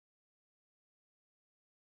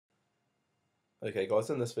Okay guys,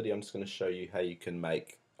 in this video I'm just going to show you how you can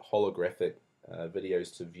make holographic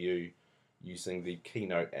videos to view using the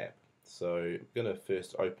Keynote app. So I'm going to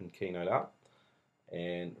first open Keynote up,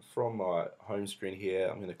 and from my home screen here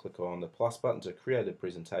I'm going to click on the plus button to create a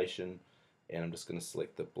presentation, and I'm just going to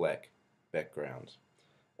select the black background.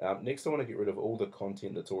 Next I want to get rid of all the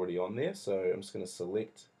content that's already on there, so I'm just going to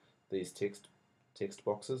select these text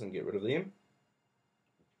boxes and get rid of them.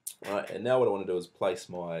 Right, and now what I want to do is place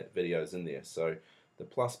my videos in there. So the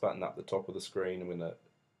plus button up the top of the screen, I'm going to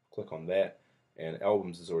click on that, and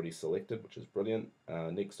albums is already selected, which is brilliant.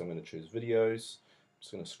 Next I'm going to choose videos. I'm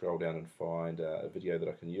just going to scroll down and find a video that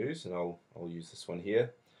I can use, and I'll use this one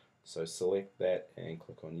here. So select that and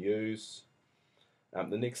click on use.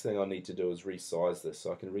 The next thing I need to do is resize this.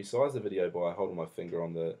 So I can resize the video by holding my finger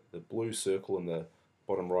on the blue circle in the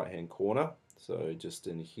bottom right hand corner, so just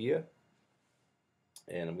in here.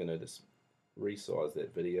 And I'm going to just resize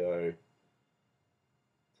that video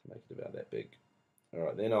to make it about that big.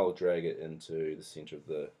 Alright, then I'll drag it into the center of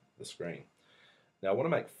the screen. Now I want to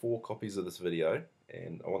make 4 copies of this video,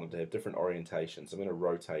 and I want them to have different orientations. I'm going to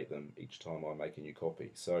rotate them each time I make a new copy.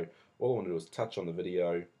 So all I want to do is touch on the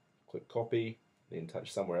video, click copy, then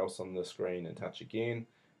touch somewhere else on the screen and touch again,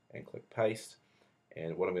 and click paste.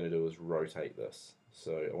 And what I'm going to do is rotate this.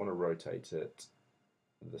 So I want to rotate it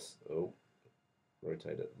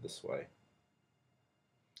rotate it this way,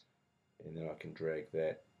 and then I can drag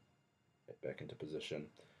that back into position.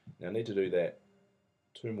 Now I need to do that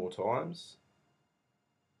 2 more times,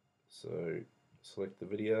 so select the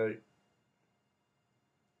video,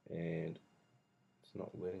 and it's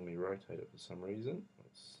not letting me rotate it for some reason.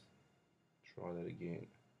 Let's try that again.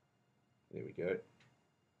 There we go,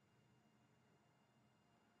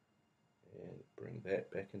 and bring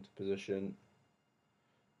that back into position.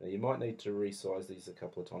 Now you might need to resize these a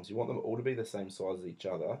couple of times. You want them all to be the same size as each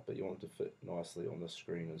other, but you want them to fit nicely on the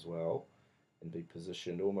screen as well and be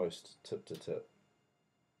positioned almost tip to tip.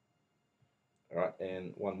 Alright,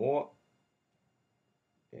 and one more.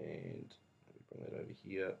 And let me bring that over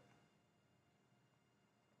here.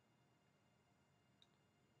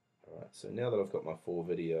 Alright, so now that I've got my 4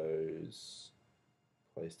 videos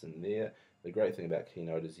placed in there, the great thing about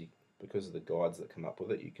Keynote is because of the guides that come up with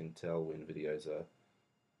it, you can tell when videos are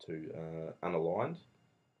too unaligned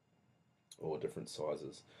or different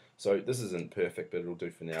sizes. So this isn't perfect, but it'll do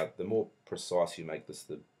for now. The more precise you make this,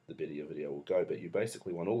 the better your video will go. But you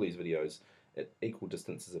basically want all these videos at equal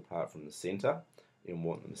distances apart from the center. You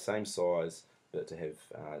want them the same size, but to have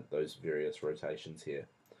those various rotations here.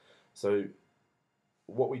 So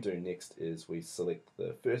what we do next is we select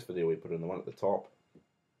the first video we put in, the one at the top,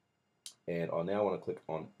 and I now want to click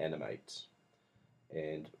on animate.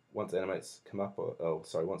 And once animates come up,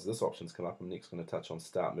 once this option's come up, I'm next going to touch on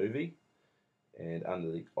Start Movie, and under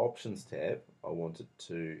the Options tab, I want it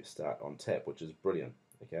to start on tap, which is brilliant.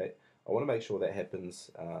 Okay, I want to make sure that happens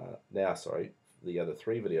now. Sorry, the other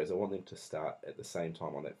 3 videos, I want them to start at the same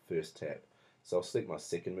time on that first tab. So I'll select my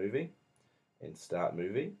second movie and Start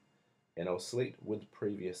Movie, and I'll select with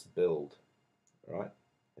previous build. Right,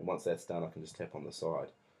 and once that's done, I can just tap on the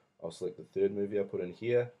side. I'll select the third movie I put in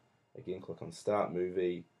here. Again, click on Start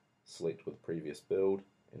Movie, select with previous build,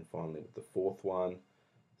 and finally with the 4th one,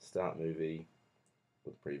 Start Movie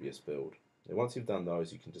with previous build. And once you've done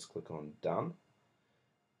those, you can just click on Done.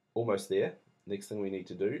 Almost there. Next thing we need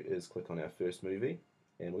to do is click on our first movie,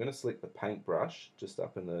 and we're going to select the paintbrush just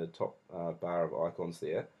up in the top bar of icons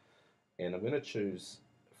there, and I'm going to choose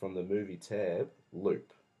from the movie tab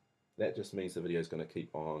Loop. That just means the video is going to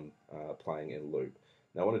keep on playing in loop.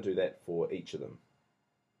 Now I want to do that for each of them.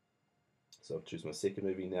 So I'll choose my second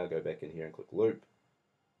movie, now go back in here and click loop.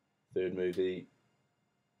 Third movie,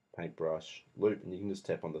 paintbrush, loop, and you can just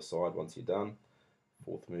tap on the side once you're done.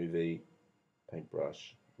 4th movie,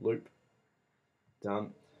 paintbrush, loop, done.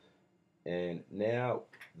 And now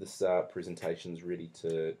this presentation is ready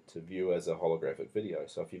to view as a holographic video.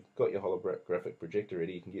 So if you've got your holographic projector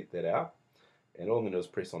ready, you can get that out. And all I'm going to do is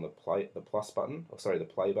press on the play button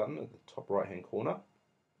at the top right hand corner.